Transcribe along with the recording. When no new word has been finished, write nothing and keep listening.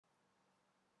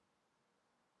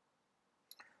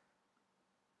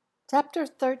Chapter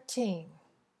 13,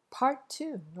 Part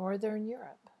 2, Northern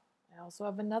Europe. I also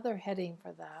have another heading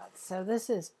for that. So this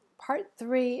is Part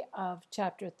 3 of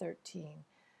Chapter 13.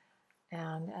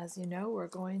 And as you know, we're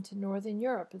going to Northern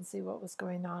Europe and see what was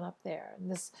going on up there.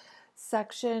 And this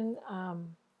section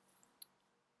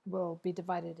will be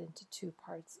divided into two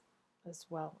parts as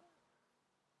well.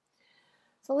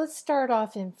 So let's start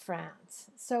off in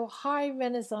France. So high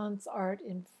Renaissance art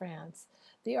in France.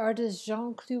 The artist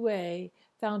Jean Clouet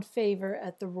found favor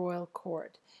at the royal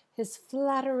court. His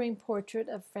flattering portrait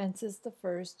of Francis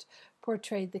I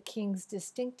portrayed the king's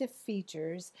distinctive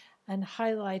features and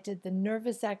highlighted the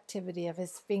nervous activity of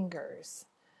his fingers.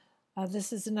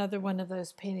 This is another one of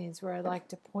those paintings where I like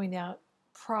to point out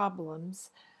problems,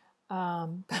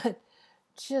 but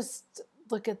just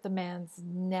look at the man's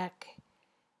neck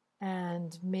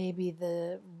and maybe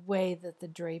the way that the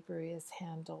drapery is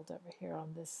handled over here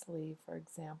on this sleeve, for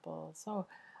example. So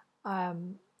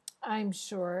I'm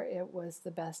sure it was the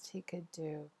best he could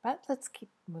do, but let's keep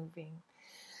moving.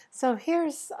 So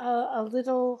here's a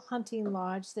little hunting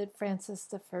lodge that Francis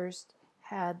I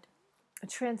had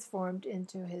transformed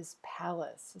into his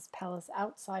palace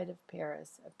outside of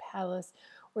Paris, a palace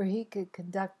where he could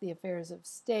conduct the affairs of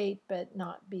state but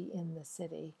not be in the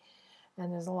city.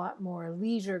 And there's a lot more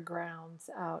leisure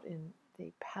grounds out in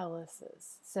the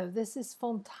palaces. So this is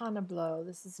Fontainebleau.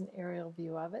 This is an aerial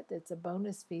view of it. It's a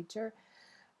bonus feature.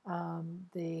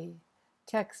 The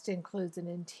text includes an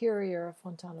interior of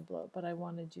Fontainebleau, but I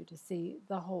wanted you to see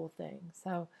the whole thing.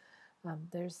 So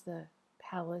there's the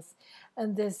palace.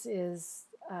 And this is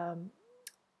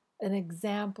an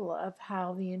example of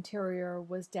how the interior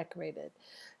was decorated.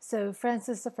 So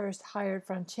Francis I hired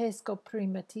Francesco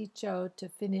Primaticcio to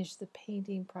finish the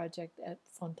painting project at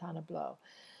Fontainebleau.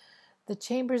 The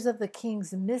chambers of the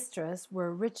king's mistress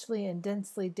were richly and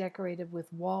densely decorated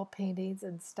with wall paintings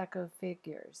and stucco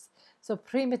figures. So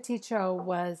Primaticcio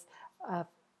was a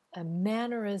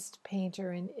Mannerist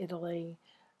painter in Italy.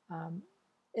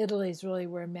 Italy's really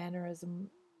where Mannerism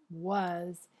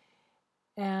was.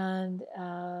 And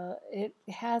it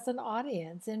has an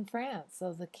audience in France.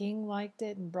 So the king liked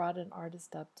it and brought an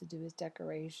artist up to do his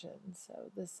decorations.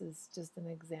 So this is just an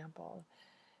example.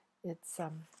 It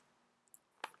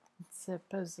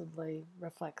supposedly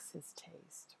reflects his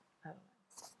taste. I don't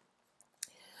know.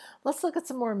 Let's look at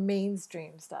some more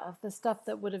mainstream stuff, the stuff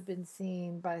that would have been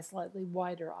seen by a slightly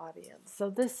wider audience. So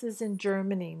this is in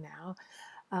Germany now.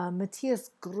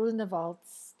 Matthias Grunewald's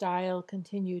style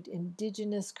continued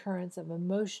indigenous currents of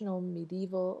emotional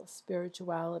medieval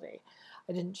spirituality.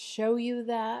 I didn't show you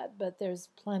that, but there's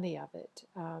plenty of it.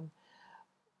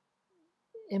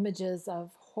 Images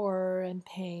of horror and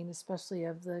pain, especially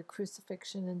of the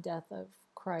crucifixion and death of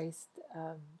Christ,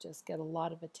 just get a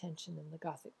lot of attention in the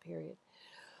Gothic period.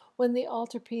 When the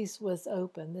altarpiece was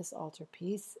open, this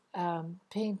altarpiece,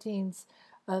 paintings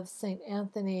of St.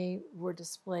 Anthony were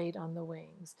displayed on the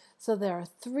wings. So there are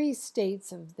three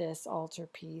states of this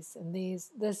altarpiece, and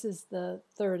this is the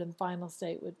third and final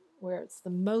state where it's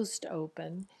the most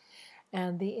open.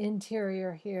 And the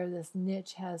interior here, this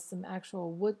niche, has some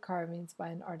actual wood carvings by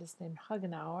an artist named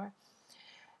Hagenauer.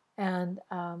 And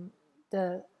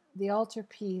the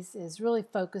altarpiece is really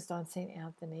focused on St.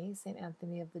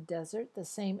 Anthony of the Desert, the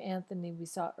same Anthony we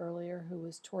saw earlier who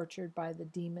was tortured by the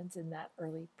demons in that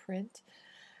early print.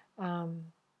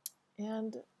 And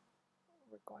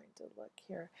we're going to look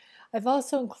here. I've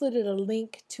also included a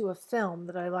link to a film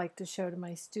that I like to show to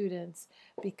my students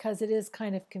because it is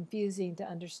kind of confusing to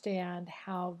understand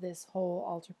how this whole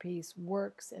altarpiece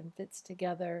works and fits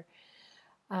together.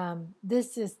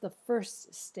 This is the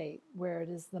first state where it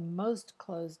is the most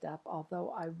closed up,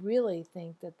 although I really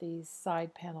think that these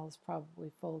side panels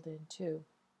probably fold in too.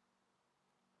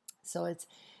 So it's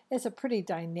a pretty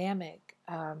dynamic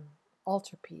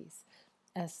altarpiece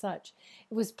as such.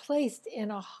 It was placed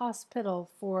in a hospital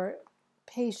for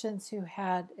patients who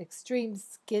had extreme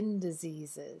skin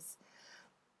diseases.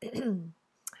 And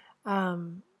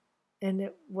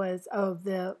it was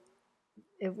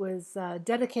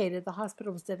dedicated, the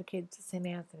hospital was dedicated to St.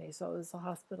 Anthony, so it was the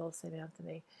Hospital of St.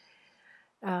 Anthony.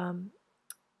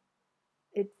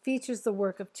 It features the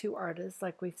work of two artists,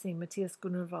 like we've seen, Matthias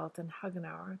Grunewald and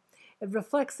Hagenauer. It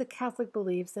reflects the Catholic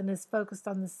beliefs and is focused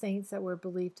on the saints that were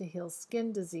believed to heal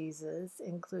skin diseases,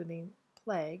 including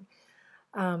plague.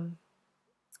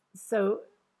 So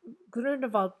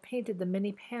Grunewald painted the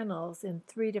many panels in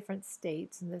three different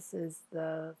states, and this is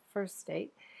the first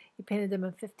state. He painted them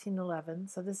in 1511.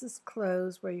 So this is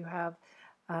closed, where you have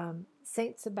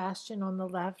Saint Sebastian on the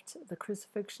left, the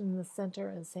crucifixion in the center,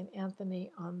 and Saint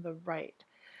Anthony on the right.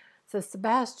 So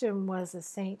Sebastian was a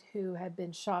saint who had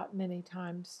been shot many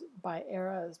times by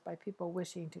arrows by people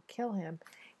wishing to kill him.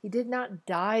 He did not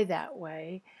die that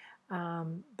way,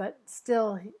 but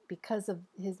still, because of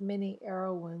his many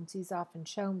arrow wounds, he's often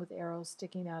shown with arrows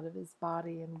sticking out of his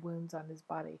body and wounds on his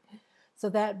body. So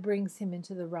that brings him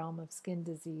into the realm of skin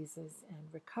diseases and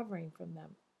recovering from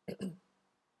them.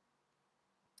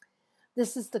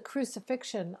 This is the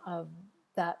crucifixion of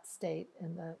that state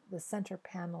in the center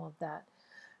panel of that.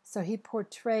 So he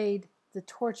portrayed the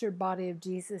tortured body of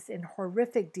Jesus in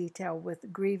horrific detail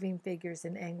with grieving figures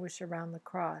in anguish around the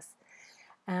cross.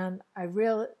 And I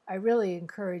really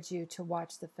encourage you to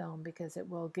watch the film because it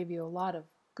will give you a lot of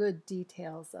good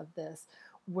details of this,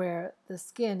 where the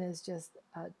skin is just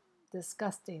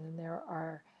disgusting and there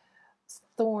are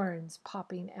thorns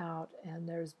popping out and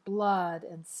there's blood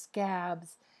and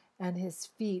scabs and his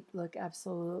feet look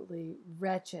absolutely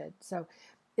wretched. So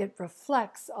it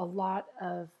reflects a lot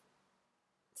of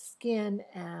skin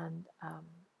and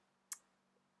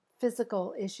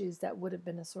physical issues that would have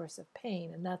been a source of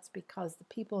pain, and that's because the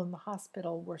people in the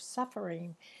hospital were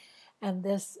suffering, and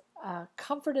this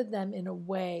comforted them in a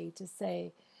way to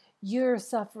say, you're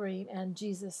suffering and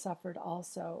Jesus suffered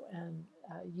also, and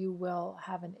you will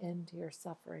have an end to your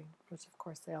suffering, which of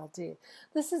course they all did.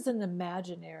 This is an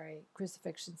imaginary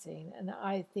crucifixion scene, and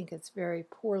I think it's very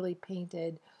poorly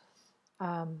painted.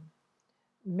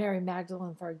 Mary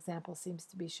Magdalene, for example, seems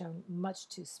to be shown much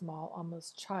too small,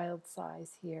 almost child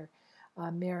size here.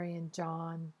 Mary and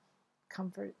John,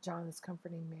 John is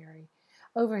comforting Mary.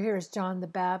 Over here is John the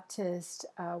Baptist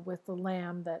with the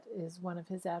lamb that is one of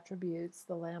his attributes,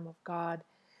 the Lamb of God.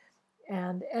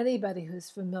 And anybody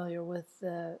who's familiar with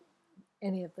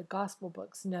any of the gospel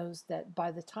books knows that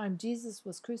by the time Jesus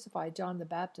was crucified, John the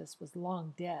Baptist was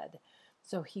long dead.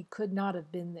 So he could not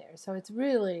have been there. So it's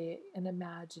really an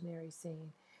imaginary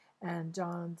scene. And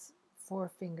John's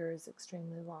forefinger is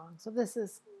extremely long. So this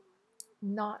is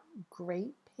not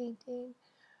great painting,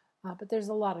 but there's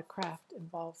a lot of craft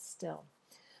involved still.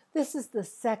 This is the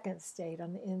second state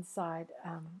on the inside,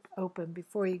 open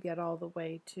before you get all the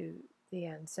way to the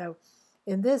end. So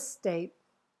in this state,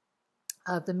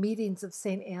 the meetings of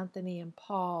St. Anthony and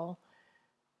Paul,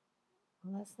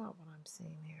 well, that's not what I'm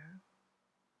seeing here.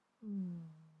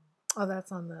 Oh,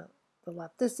 that's on the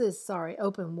left. This is,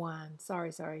 open one.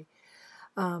 Sorry.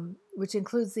 Which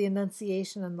includes the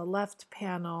Annunciation in the left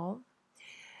panel.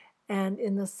 And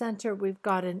in the center, we've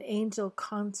got an angel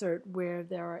concert where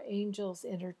there are angels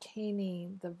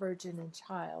entertaining the Virgin and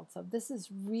Child. So this is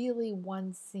really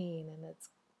one scene, and it's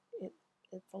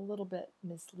a little bit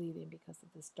misleading because of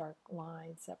this dark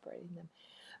line separating them.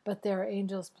 But there are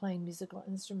angels playing musical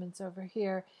instruments over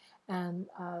here, and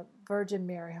Virgin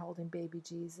Mary holding baby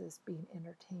Jesus being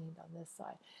entertained on this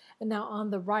side. And now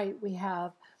on the right, we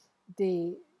have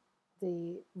the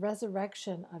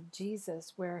resurrection of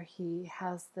Jesus, where he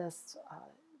has this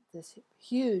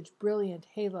huge, brilliant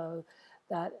halo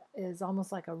that is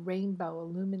almost like a rainbow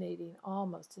illuminating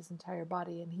almost his entire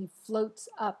body, and he floats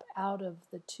up out of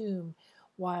the tomb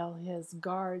while his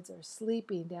guards are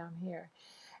sleeping down here.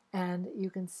 And you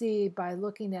can see by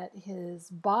looking at his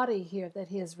body here that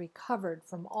he has recovered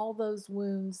from all those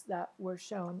wounds that were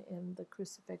shown in the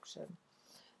crucifixion.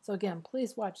 So again,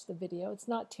 please watch the video. It's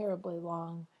not terribly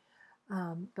long,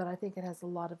 but I think it has a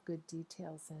lot of good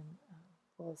details and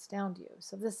will astound you.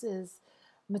 So this is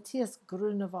Matthias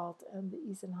Grunewald and the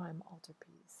Isenheim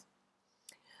altarpiece.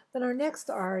 Then our next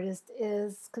artist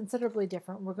is considerably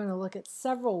different. We're going to look at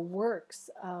several works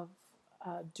of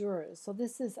Dürer. So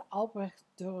this is Albrecht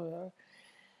Dürer,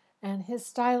 and his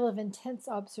style of intense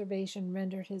observation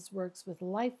rendered his works with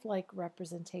lifelike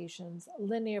representations,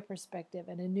 linear perspective,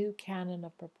 and a new canon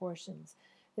of proportions.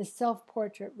 His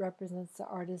self-portrait represents the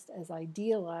artist as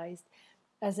idealized,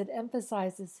 as it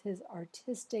emphasizes his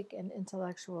artistic and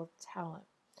intellectual talent.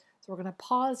 So we're going to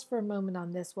pause for a moment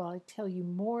on this while I tell you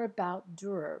more about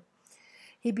Dürer.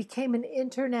 He became an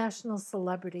international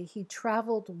celebrity. He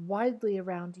traveled widely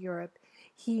around Europe.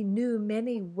 He knew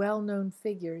many well-known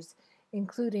figures,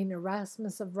 including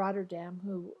Erasmus of Rotterdam,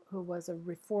 who was a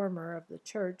reformer of the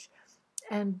church,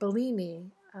 and Bellini,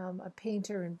 a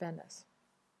painter in Venice.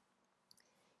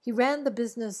 He ran the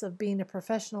business of being a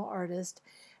professional artist,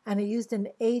 and he used an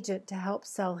agent to help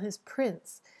sell his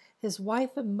prints. His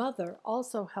wife and mother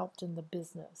also helped in the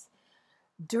business.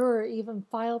 Dürer even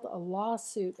filed a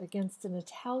lawsuit against an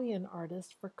Italian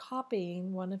artist for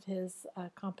copying one of his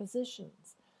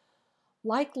compositions.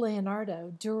 Like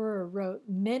Leonardo, Dürer wrote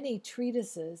many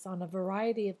treatises on a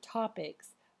variety of topics,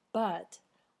 but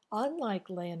unlike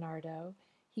Leonardo,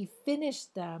 he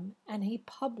finished them and he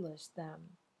published them.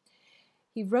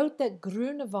 He wrote that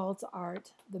Grunewald's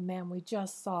art, the man we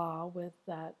just saw with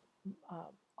that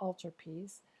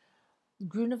altarpiece,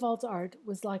 Grunewald's art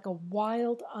was like a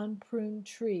wild, unpruned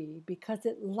tree because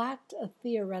it lacked a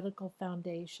theoretical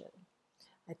foundation.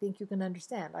 I think you can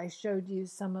understand. I showed you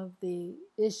some of the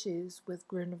issues with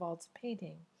Grunewald's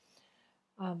painting.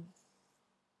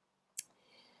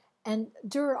 And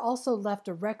Dürer also left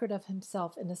a record of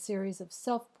himself in a series of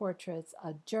self-portraits,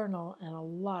 a journal, and a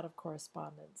lot of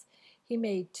correspondence. He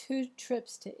made 2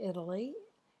 trips to Italy,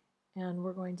 and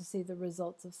we're going to see the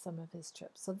results of some of his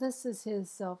trips. So this is his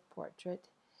self-portrait.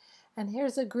 And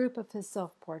here's a group of his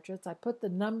self-portraits. I put the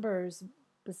numbers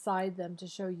beside them to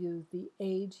show you the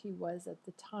age he was at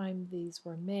the time these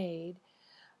were made.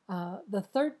 The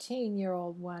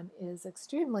 13-year-old one is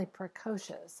extremely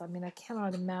precocious. I mean, I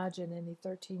cannot imagine any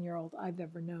 13-year-old I've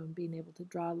ever known being able to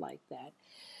draw like that.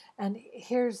 And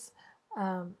here's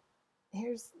the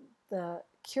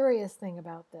curious thing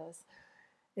about this.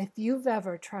 If you've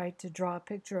ever tried to draw a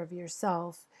picture of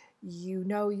yourself, you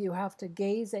know you have to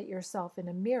gaze at yourself in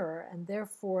a mirror, and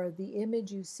therefore the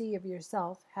image you see of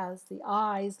yourself has the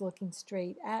eyes looking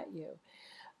straight at you.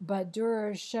 But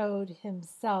Dürer showed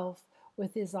himself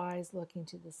with his eyes looking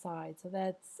to the side, so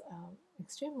that's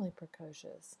extremely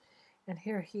precocious. And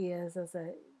here he is as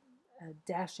a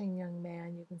dashing young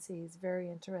man. You can see he's very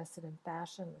interested in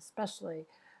fashion, especially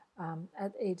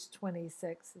at age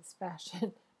 26. His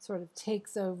fashion sort of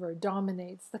takes over,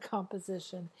 dominates the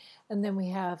composition. And then we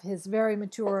have his very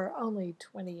mature, only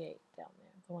 28 down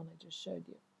there, the one I just showed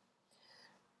you.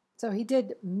 So he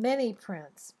did many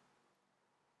prints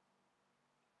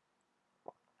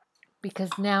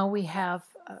because now we have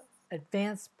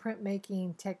advanced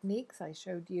printmaking techniques I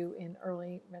showed you in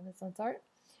early Renaissance art,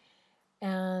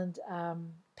 and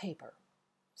paper.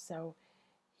 So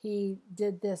he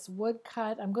did this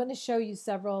woodcut. I'm going to show you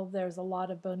several. There's a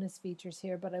lot of bonus features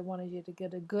here, but I wanted you to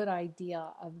get a good idea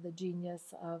of the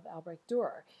genius of Albrecht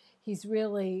Dürer. He's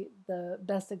really the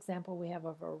best example we have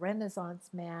of a Renaissance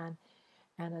man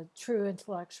and a true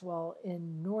intellectual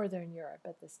in Northern Europe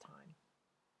at this time.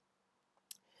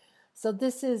 So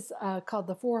this is called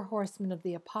the Four Horsemen of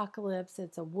the Apocalypse.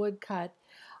 It's a woodcut.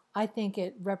 I think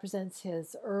it represents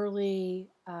his early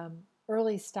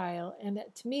style, and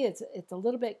to me it's a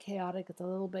little bit chaotic, it's a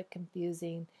little bit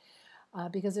confusing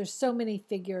because there's so many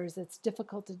figures. It's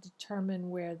difficult to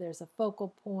determine where there's a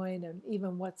focal point and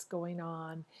even what's going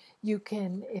on. You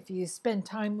can, if you spend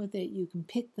time with it, you can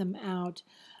pick them out.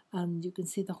 You can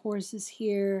see the horses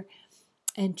here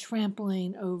and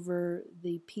trampling over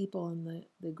the people in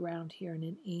the ground here, and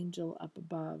an angel up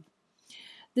above.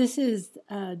 This is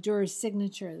Dürer's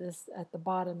signature. This at the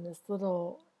bottom, this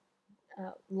little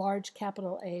large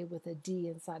capital A with a D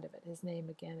inside of it. His name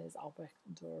again is Albrecht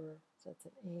Dürer, so it's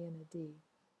an A and a D.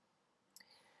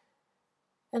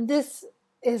 And this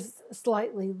is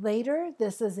slightly later.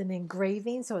 This is an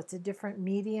engraving, so it's a different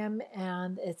medium,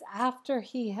 and it's after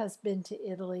he has been to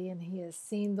Italy and he has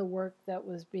seen the work that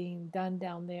was being done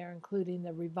down there, including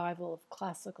the revival of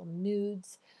classical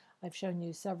nudes. I've shown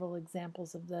you several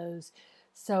examples of those.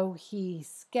 So he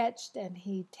sketched and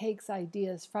he takes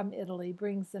ideas from Italy,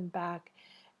 brings them back,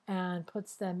 and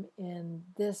puts them in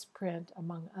this print,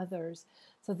 among others.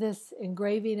 So this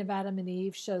engraving of Adam and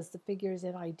Eve shows the figures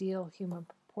in ideal human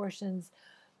proportions.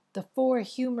 The 4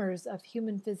 humors of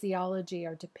human physiology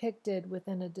are depicted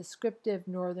within a descriptive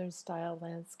northern-style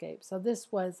landscape. So this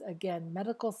was, again,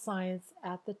 medical science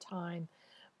at the time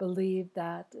believed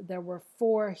that there were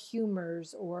 4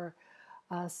 humors, or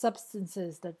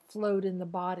substances that flowed in the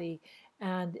body,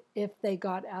 and if they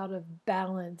got out of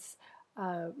balance,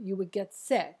 you would get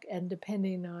sick, and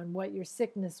depending on what your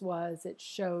sickness was, it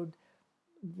showed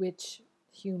which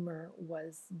humor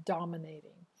was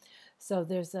dominating. So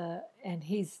and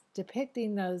he's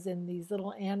depicting those in these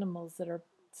little animals that are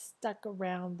stuck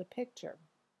around the picture,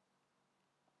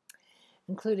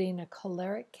 including a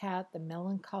choleric cat, the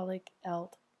melancholic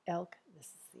elk, this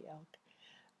is the elk,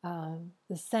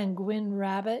 the sanguine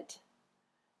rabbit,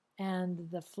 and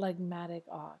the phlegmatic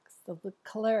ox. The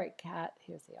choleric cat,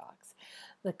 here's the ox.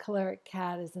 The choleric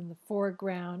cat is in the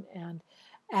foreground, and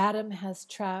Adam has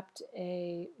trapped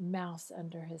a mouse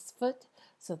under his foot.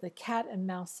 So the cat and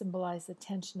mouse symbolize the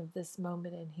tension of this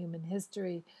moment in human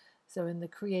history. So in the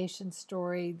creation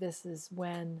story, this is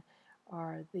when,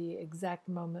 or the exact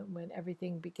moment when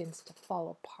everything begins to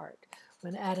fall apart,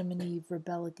 when Adam and Eve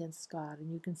rebel against God.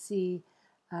 And you can see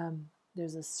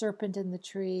there's a serpent in the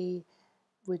tree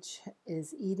which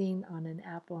is eating on an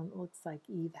apple, and it looks like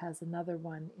Eve has another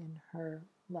one in her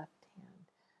left hand.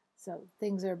 So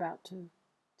things are about to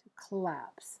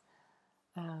collapse.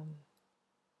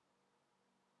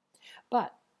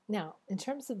 But Now, in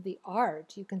terms of the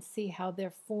art, you can see how their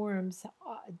forms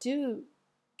do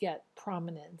get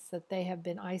prominence, that they have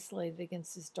been isolated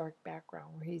against this dark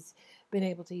background, where he's been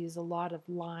able to use a lot of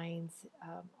lines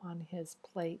on his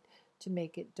plate to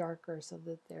make it darker so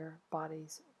that their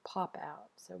bodies pop out.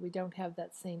 So we don't have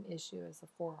that same issue as the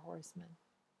Four Horsemen.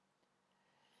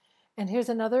 And here's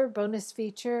another bonus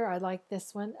feature. I like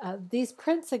this one. These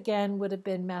prints, again, would have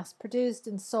been mass-produced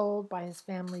and sold by his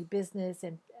family business,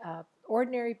 and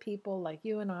ordinary people like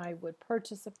you and I would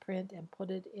purchase a print and put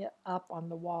it up on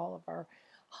the wall of our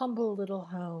humble little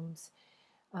homes,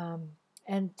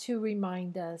 and to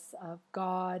remind us of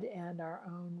God and our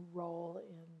own role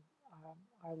in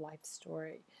our life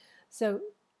story. So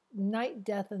Night,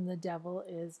 Death, and the Devil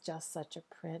is just such a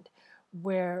print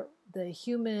where the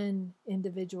human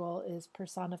individual is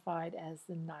personified as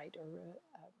the knight, or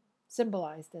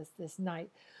symbolized as this knight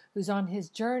who's on his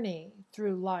journey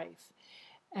through life.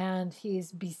 And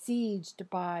he's besieged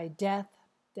by death.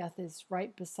 Death is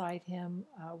right beside him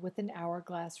with an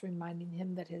hourglass reminding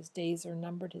him that his days are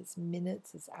numbered, his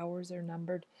minutes, his hours are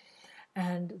numbered.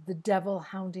 And the devil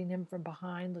hounding him from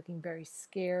behind, looking very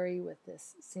scary with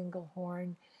this single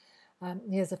horn.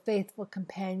 He has a faithful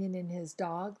companion in his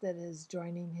dog that is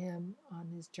joining him on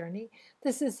his journey.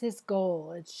 This is his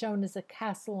goal. It's shown as a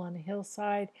castle on a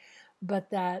hillside, but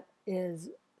that is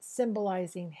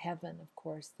symbolizing heaven, of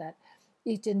course, that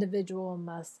each individual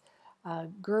must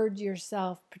gird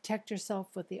yourself, protect yourself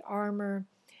with the armor,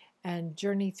 and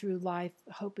journey through life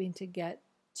hoping to get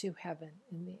to heaven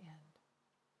in the end.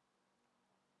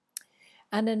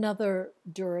 And another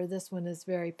Dürer, this one is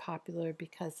very popular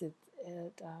because it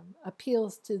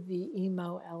appeals to the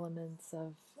emo elements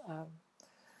of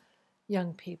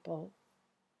young people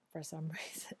for some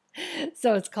reason.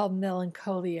 So it's called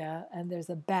Melancholia, and there's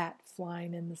a bat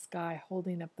flying in the sky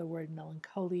holding up the word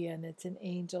Melancholia, and it's an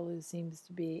angel who seems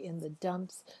to be in the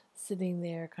dumps, sitting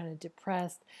there kind of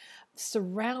depressed,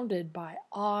 surrounded by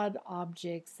odd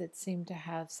objects that seem to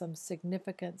have some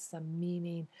significance, some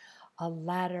meaning, a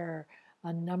ladder,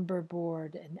 a number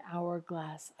board, an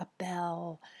hourglass, a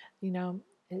bell.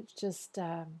 It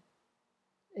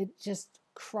just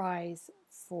cries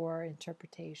for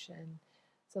interpretation.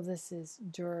 So this is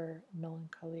Dürer,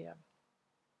 Melancholia.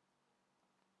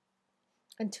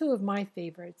 And two of my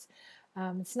favorites.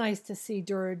 It's nice to see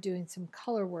Dürer doing some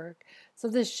color work. So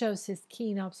this shows his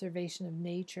keen observation of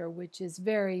nature, which is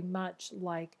very much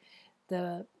like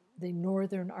the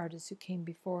northern artists who came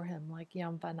before him, like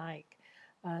Jan van Eyck,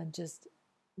 just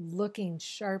looking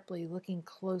sharply, looking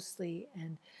closely,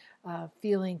 and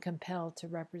feeling compelled to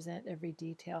represent every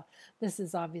detail. This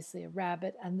is obviously a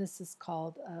rabbit, and this is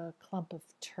called a clump of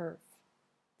turf.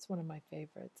 It's one of my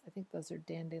favorites. I think those are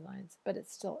dandelions, but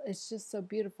it's just so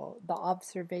beautiful. The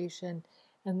observation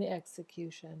and the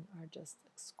execution are just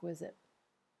exquisite.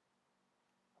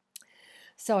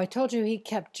 So I told you he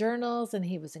kept journals, and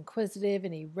he was inquisitive,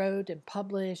 and he wrote and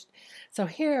published. So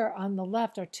here on the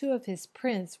left are two of his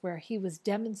prints where he was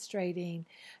demonstrating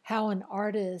how an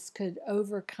artist could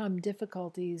overcome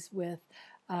difficulties with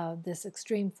this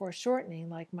extreme foreshortening,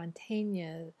 like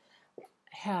Montaigne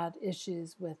had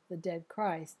issues with the dead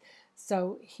Christ.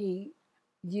 So he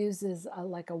uses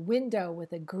like a window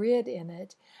with a grid in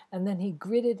it, and then he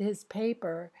gridded his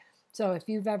paper. So if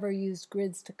you've ever used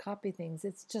grids to copy things,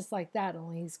 it's just like that,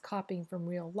 only he's copying from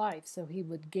real life. So he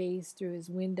would gaze through his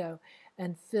window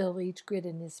and fill each grid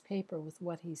in his paper with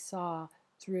what he saw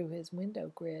through his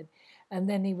window grid. And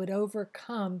then he would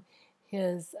overcome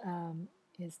his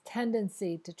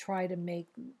tendency to try to make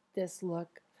this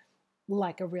look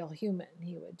like a real human.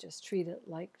 He would just treat it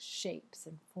like shapes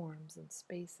and forms and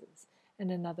spaces.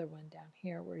 And another one down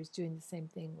here where he's doing the same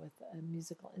thing with a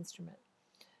musical instrument.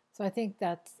 So I think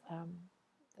that's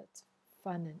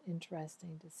fun and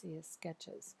interesting to see his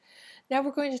sketches. Now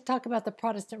we're going to talk about the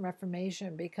Protestant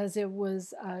Reformation, because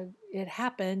it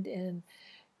happened in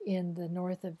the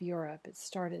north of Europe. It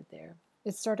started there.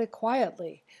 It started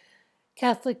quietly.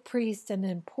 Catholic priests and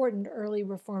important early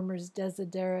reformers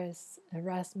Desiderius,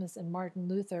 Erasmus, and Martin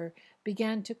Luther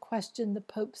began to question the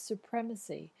Pope's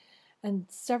supremacy and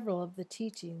several of the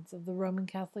teachings of the Roman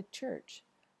Catholic Church.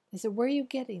 They said, "Where are you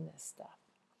getting this stuff?"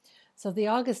 So the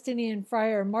Augustinian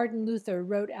friar Martin Luther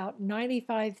wrote out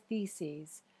 95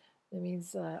 theses, that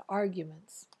means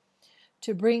arguments,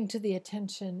 to bring to the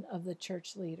attention of the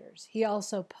church leaders. He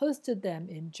also posted them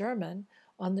in German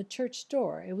on the church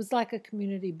door. It was like a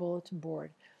community bulletin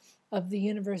board of the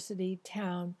university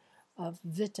town of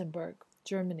Wittenberg,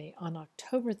 Germany, on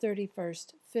October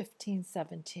 31st,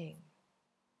 1517.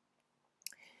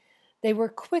 They were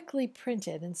quickly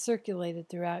printed and circulated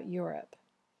throughout Europe.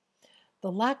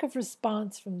 The lack of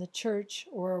response from the church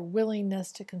or a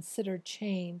willingness to consider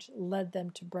change led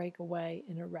them to break away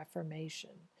in a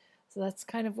reformation. So that's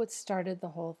kind of what started the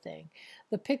whole thing.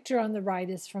 The picture on the right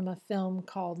is from a film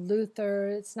called Luther.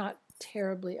 It's not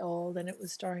terribly old, and it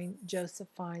was starring Joseph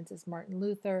Fiennes as Martin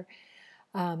Luther,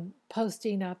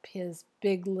 posting up his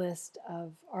big list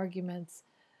of arguments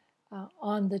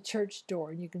on the church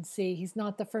door. And you can see he's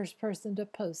not the first person to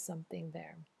post something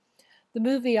there. The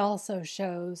movie also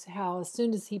shows how as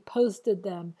soon as he posted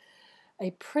them,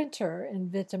 a printer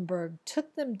in Wittenberg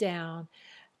took them down,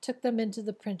 took them into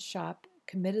the print shop,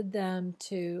 committed them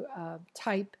to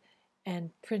type,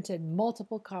 and printed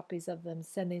multiple copies of them,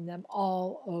 sending them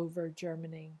all over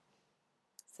Germany.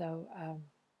 So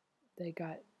they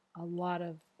got a lot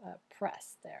of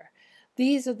press there.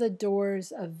 These are the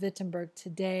doors of Wittenberg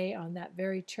today on that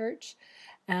very church,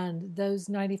 and those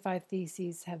 95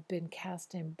 Theses have been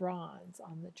cast in bronze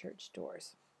on the church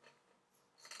doors.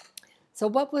 So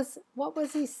what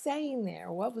was he saying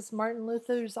there? What was Martin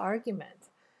Luther's argument?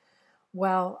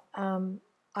 Well,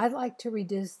 I'd like to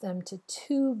reduce them to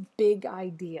two big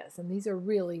ideas, and these are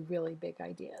really, really big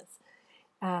ideas.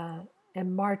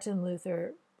 And Martin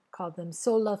Luther called them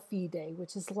sola fide,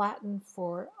 which is Latin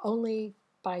for only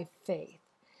by faith.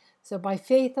 So by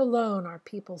faith alone are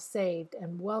people saved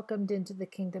and welcomed into the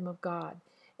kingdom of God.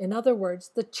 In other words,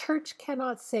 the church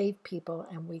cannot save people,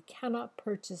 and we cannot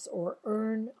purchase or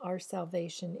earn our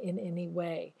salvation in any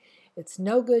way. It's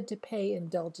no good to pay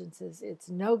indulgences. It's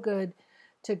no good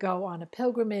to go on a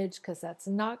pilgrimage, because that's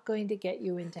not going to get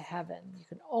you into heaven. You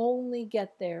can only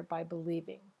get there by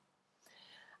believing.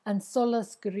 And sola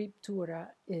scriptura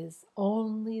is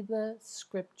only the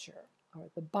scripture, or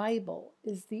the Bible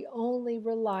is the only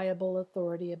reliable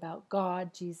authority about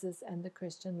God, Jesus, and the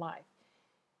Christian life.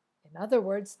 In other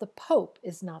words, the Pope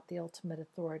is not the ultimate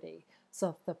authority. So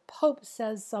if the Pope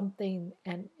says something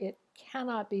and it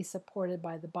cannot be supported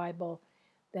by the Bible,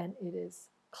 then it is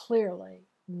clearly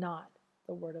not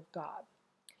the Word of God.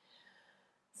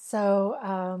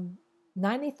 So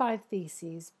 95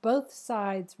 Theses, both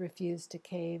sides refused to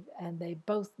cave, and they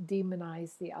both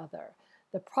demonized the other.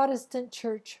 The Protestant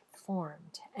church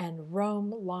formed, and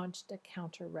Rome launched a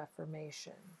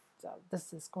counter-reformation. So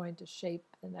this is going to shape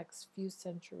the next few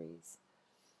centuries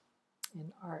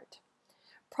in art.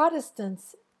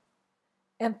 Protestants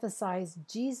emphasize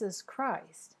Jesus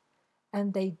Christ,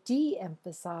 and they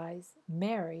de-emphasize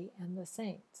Mary and the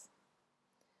saints.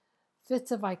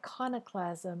 Fits of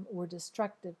iconoclasm were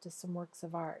destructive to some works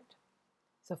of art.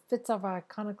 So fits of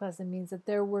iconoclasm means that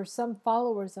there were some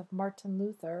followers of Martin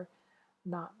Luther,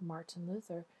 not Martin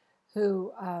Luther,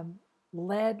 who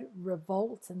led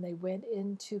revolts, and they went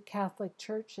into Catholic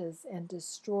churches and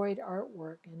destroyed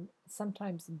artwork and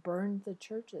sometimes burned the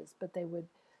churches, but they would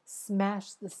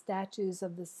smash the statues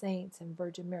of the saints and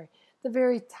Virgin Mary, the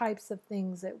very types of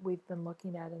things that we've been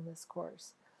looking at in this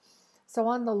course. So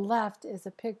on the left is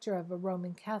a picture of a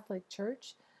Roman Catholic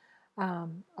church, a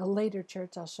later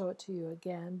church. I'll show it to you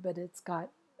again, but it's got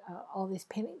all these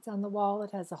paintings on the wall.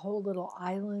 It has a whole little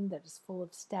island that is full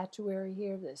of statuary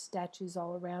here. There's statues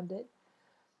all around it.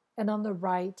 And on the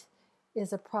right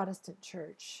is a Protestant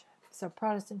church. So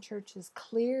Protestant churches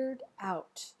cleared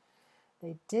out.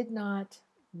 They did not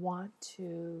want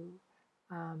to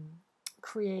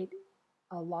create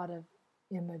a lot of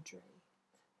imagery.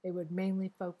 They would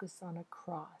mainly focus on a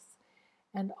cross.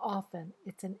 And often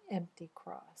it's an empty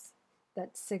cross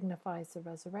that signifies the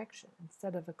resurrection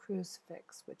instead of a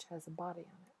crucifix, which has a body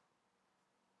on it.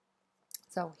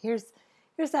 So here's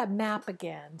that map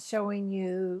again, showing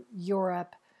you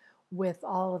Europe with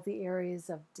all of the areas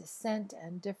of dissent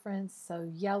and difference. So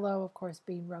yellow, of course,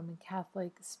 being Roman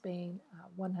Catholic, Spain,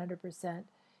 100%,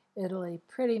 Italy,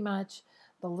 pretty much.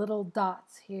 The little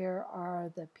dots here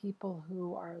are the people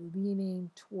who are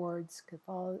leaning towards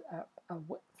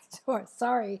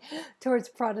towards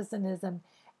Protestantism.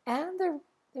 And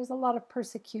there's a lot of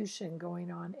persecution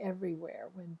going on everywhere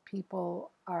when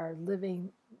people are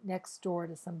living next door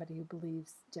to somebody who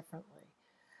believes differently.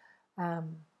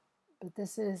 But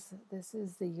this is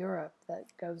the Europe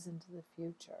that goes into the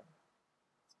future.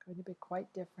 It's going to be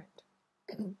quite different.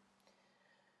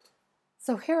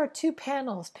 So here are two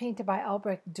panels painted by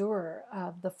Albrecht Dürer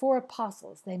of the four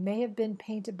apostles. They may have been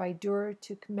painted by Dürer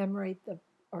to commemorate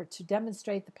to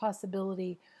demonstrate the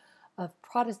possibility of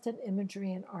Protestant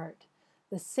imagery in art.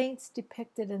 The saints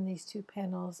depicted in these two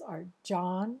panels are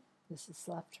John, this is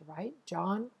left to right,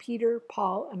 John, Peter,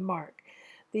 Paul, and Mark.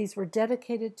 These were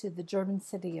dedicated to the German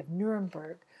city of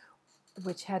Nuremberg,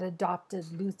 which had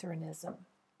adopted Lutheranism.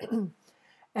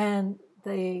 And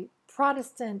the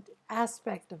Protestant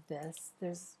aspect of this,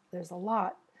 there's a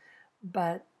lot,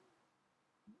 but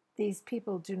These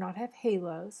people do not have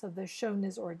halos, so they're shown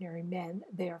as ordinary men.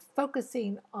 They are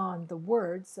focusing on the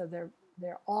Word, so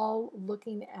they're all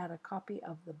looking at a copy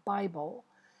of the Bible.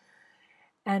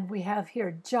 And we have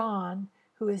here John,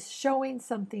 who is showing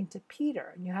something to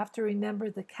Peter. And you have to remember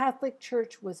the Catholic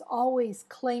Church was always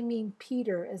claiming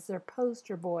Peter as their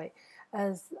poster boy,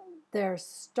 as their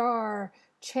star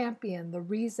champion, the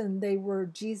reason they were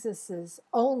Jesus's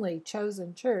only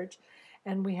chosen church.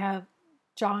 And we have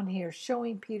John here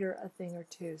showing Peter a thing or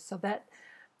two. So that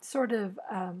sort of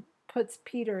puts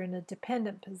Peter in a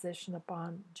dependent position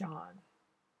upon John.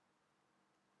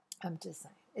 I'm just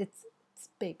saying, it's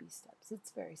baby steps.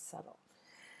 It's very subtle.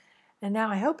 And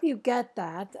now I hope you get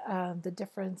that, the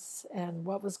difference and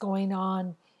what was going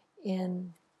on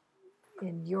in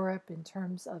Europe in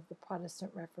terms of the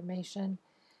Protestant Reformation.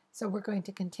 So we're going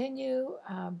to continue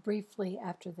briefly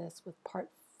after this with part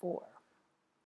 4.